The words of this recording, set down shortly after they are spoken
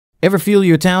Ever feel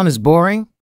your town is boring?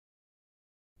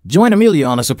 Join Amelia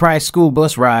on a surprise school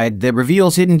bus ride that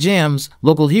reveals hidden gems,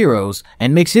 local heroes,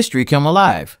 and makes history come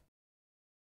alive.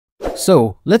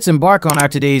 So, let's embark on our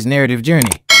today's narrative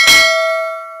journey.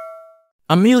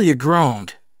 Amelia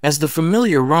groaned as the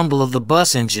familiar rumble of the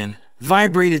bus engine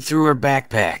vibrated through her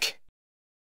backpack.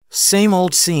 Same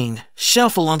old scene,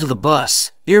 shuffle onto the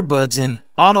bus, earbuds in,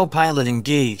 autopilot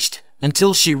engaged,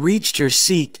 until she reached her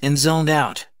seat and zoned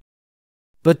out.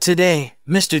 But today,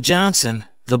 Mr. Johnson,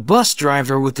 the bus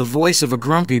driver with the voice of a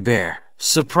grumpy bear,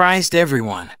 surprised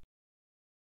everyone.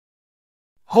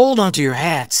 "Hold onto your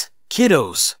hats,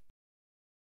 kiddos,"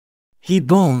 he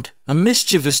boomed, a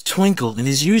mischievous twinkle in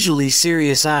his usually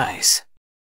serious eyes.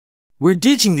 "We're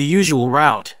ditching the usual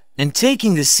route and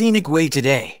taking the scenic way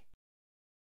today."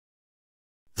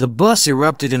 The bus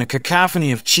erupted in a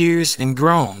cacophony of cheers and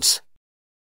groans.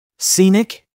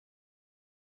 Scenic?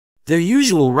 Their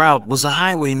usual route was a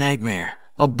highway nightmare,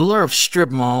 a blur of strip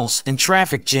malls and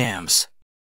traffic jams.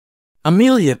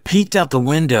 Amelia peeked out the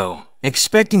window,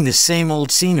 expecting the same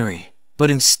old scenery,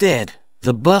 but instead,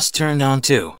 the bus turned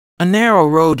onto a narrow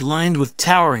road lined with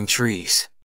towering trees.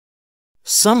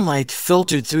 Sunlight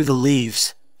filtered through the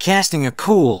leaves, casting a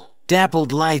cool,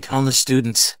 dappled light on the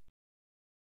students.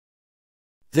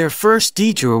 Their first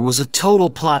detour was a total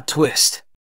plot twist.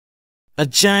 A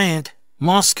giant,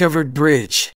 moss-covered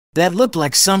bridge that looked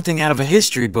like something out of a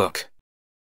history book.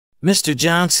 Mr.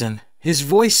 Johnson, his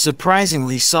voice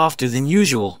surprisingly softer than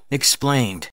usual,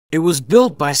 explained, "It was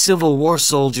built by Civil War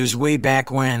soldiers way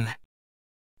back when.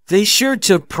 They sure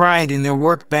took pride in their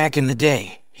work back in the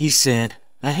day," he said,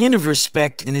 a hint of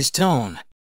respect in his tone.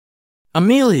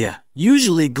 Amelia,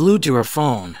 usually glued to her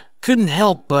phone, couldn't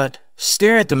help but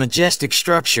stare at the majestic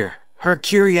structure. Her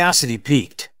curiosity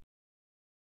piqued.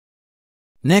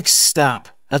 Next stop,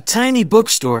 a tiny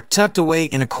bookstore tucked away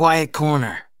in a quiet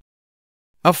corner.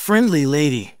 A friendly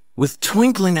lady, with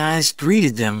twinkling eyes,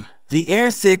 greeted them, the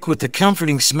air thick with the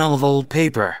comforting smell of old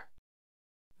paper.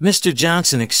 Mr.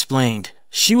 Johnson explained,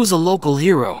 she was a local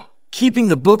hero, keeping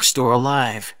the bookstore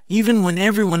alive, even when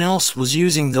everyone else was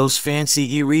using those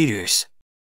fancy e-readers.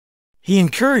 He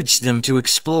encouraged them to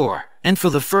explore, and for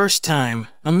the first time,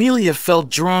 Amelia felt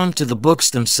drawn to the books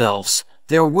themselves,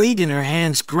 their weight in her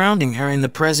hands grounding her in the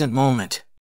present moment.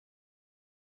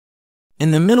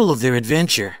 In the middle of their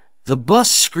adventure, the bus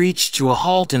screeched to a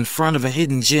halt in front of a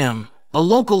hidden gem, a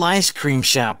local ice cream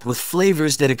shop with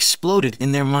flavors that exploded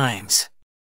in their minds.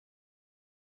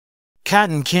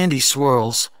 Cotton candy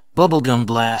swirls, bubblegum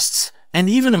blasts, and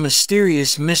even a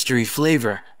mysterious mystery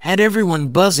flavor had everyone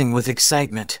buzzing with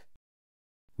excitement.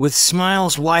 With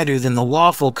smiles wider than the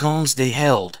waffle cones they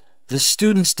held, the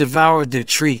students devoured their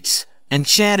treats and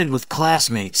chatted with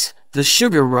classmates, the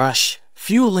sugar rush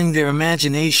fueling their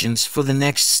imaginations for the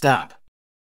next stop.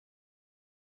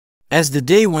 As the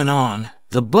day went on,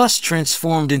 the bus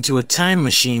transformed into a time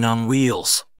machine on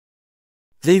wheels.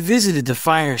 They visited the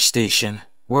fire station,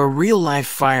 where real-life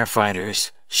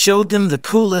firefighters showed them the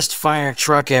coolest fire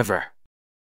truck ever.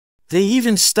 They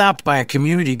even stopped by a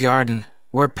community garden,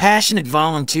 where passionate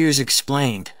volunteers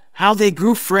explained how they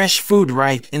grew fresh food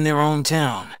right in their own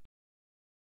town.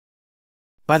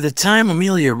 By the time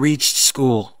Amelia reached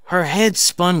school, her head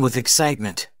spun with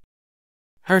excitement.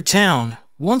 Her town,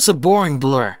 once a boring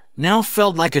blur, now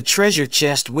felt like a treasure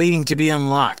chest waiting to be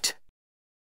unlocked.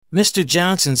 Mr.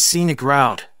 Johnson's scenic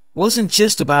route wasn't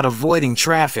just about avoiding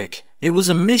traffic, it was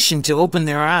a mission to open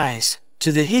their eyes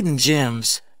to the hidden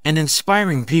gems and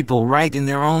inspiring people right in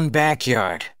their own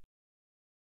backyard.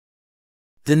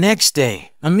 The next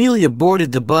day, Amelia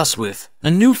boarded the bus with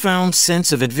a newfound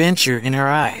sense of adventure in her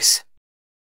eyes.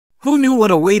 Who knew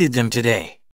what awaited them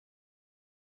today?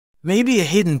 Maybe a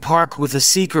hidden park with a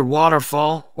secret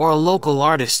waterfall, or a local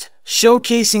artist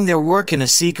showcasing their work in a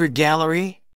secret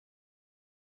gallery?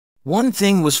 One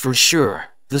thing was for sure,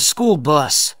 the school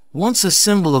bus, once a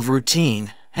symbol of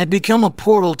routine, had become a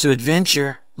portal to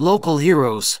adventure, local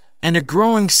heroes, and a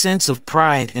growing sense of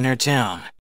pride in her town.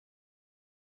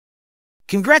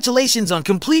 Congratulations on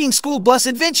completing school bus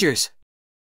adventures!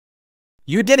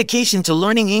 Your dedication to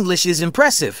learning English is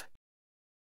impressive.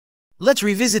 Let's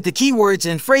revisit the keywords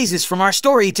and phrases from our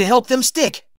story to help them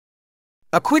stick.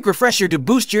 A quick refresher to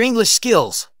boost your English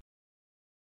skills.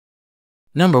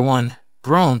 Number 1.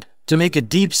 Groaned, to make a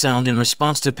deep sound in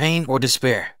response to pain or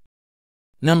despair.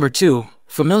 Number 2.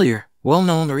 Familiar,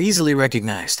 well-known or easily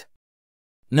recognized.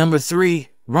 Number 3.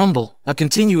 Rumble, a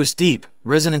continuous deep,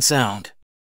 resonant sound.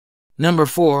 Number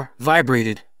 4.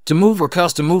 Vibrated, to move or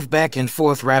cause to move back and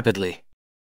forth rapidly.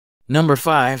 Number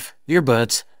 5.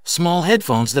 Earbuds, small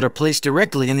headphones that are placed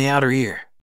directly in the outer ear.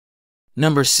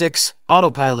 Number 6.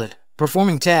 Autopilot,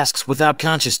 performing tasks without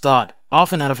conscious thought,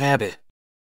 often out of habit.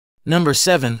 Number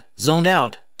 7, zoned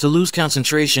out, to lose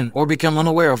concentration or become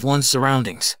unaware of one's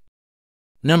surroundings.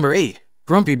 Number 8,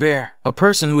 grumpy bear, a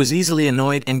person who is easily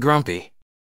annoyed and grumpy.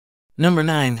 Number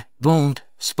 9, boomed,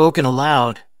 spoken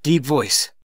aloud, deep voice.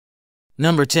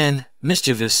 Number 10,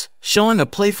 mischievous, showing a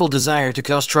playful desire to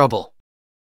cause trouble.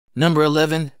 Number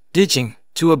 11, ditching,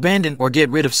 to abandon or get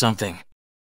rid of something.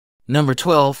 Number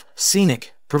 12,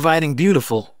 scenic, providing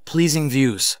beautiful, pleasing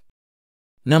views.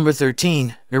 Number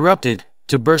 13, erupted,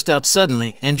 to burst out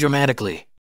suddenly and dramatically.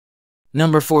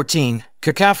 Number 14,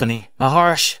 cacophony, a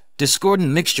harsh, discordant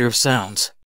mixture of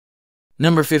sounds.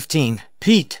 Number 15,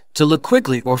 peaked, to look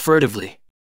quickly or furtively.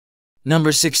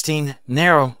 Number 16,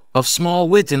 narrow, of small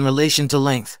width in relation to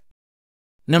length.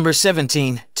 Number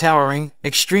 17, towering,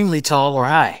 extremely tall or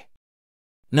high.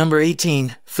 Number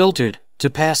 18, filtered, to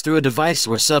pass through a device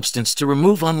or substance to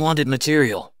remove unwanted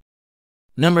material.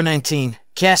 Number 19,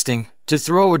 casting, to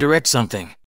throw or direct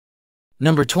something.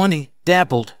 Number 20,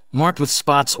 dappled, marked with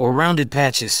spots or rounded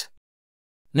patches.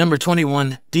 Number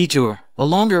 21, detour, a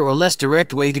longer or less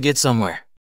direct way to get somewhere.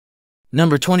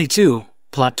 Number 22,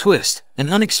 plot twist, an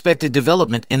unexpected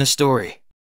development in a story.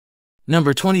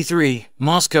 Number 23,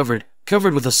 moss-covered,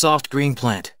 covered with a soft green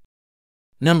plant.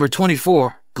 Number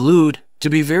 24, glued, to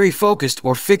be very focused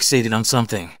or fixated on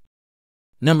something.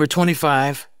 Number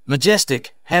 25,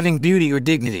 majestic, having beauty or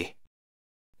dignity.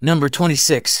 Number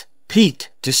 26,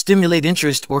 peaked, to stimulate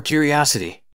interest or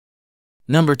curiosity.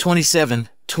 Number 27,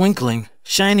 twinkling,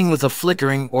 shining with a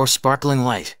flickering or sparkling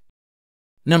light.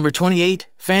 Number 28,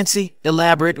 fancy,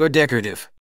 elaborate or decorative.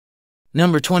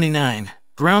 Number 29,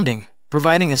 grounding,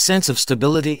 providing a sense of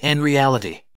stability and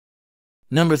reality.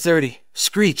 Number 30,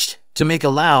 screeched, to make a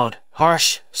loud,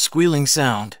 harsh, squealing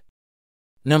sound.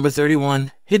 Number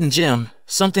 31, hidden gem,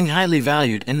 something highly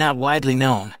valued and not widely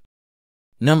known.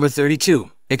 Number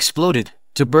 32, exploded,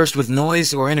 to burst with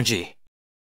noise or energy.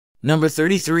 Number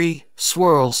 33,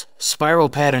 swirls, spiral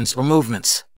patterns or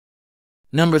movements.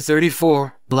 Number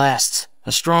 34, blasts,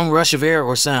 a strong rush of air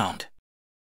or sound.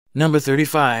 Number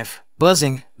 35,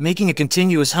 buzzing, making a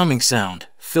continuous humming sound,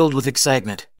 filled with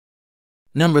excitement.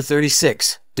 Number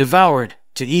 36, devoured,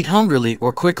 to eat hungrily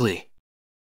or quickly.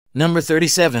 Number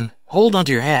 37, hold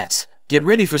onto your hats, get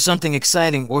ready for something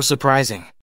exciting or surprising.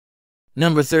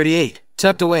 Number 38,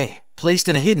 tucked away, placed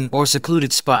in a hidden or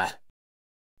secluded spot.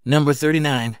 Number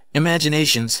 39,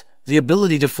 imaginations, the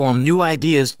ability to form new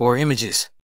ideas or images.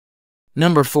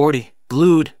 Number 40,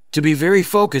 glued, to be very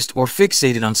focused or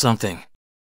fixated on something.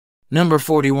 Number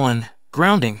 41,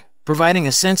 grounding, providing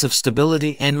a sense of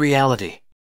stability and reality.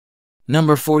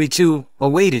 Number 42,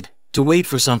 awaited, to wait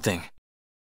for something.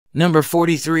 Number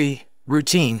 43,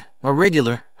 routine, a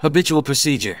regular, habitual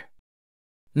procedure.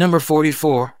 Number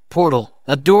 44, portal,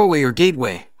 a doorway or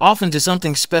gateway, often to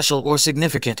something special or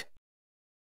significant.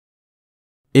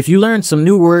 If you learned some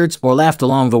new words or laughed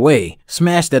along the way,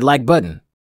 smash that like button.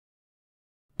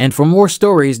 And for more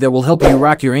stories that will help you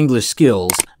rock your English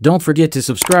skills, don't forget to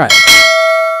subscribe.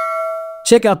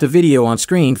 Check out the video on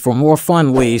screen for more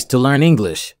fun ways to learn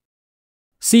English.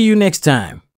 See you next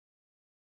time.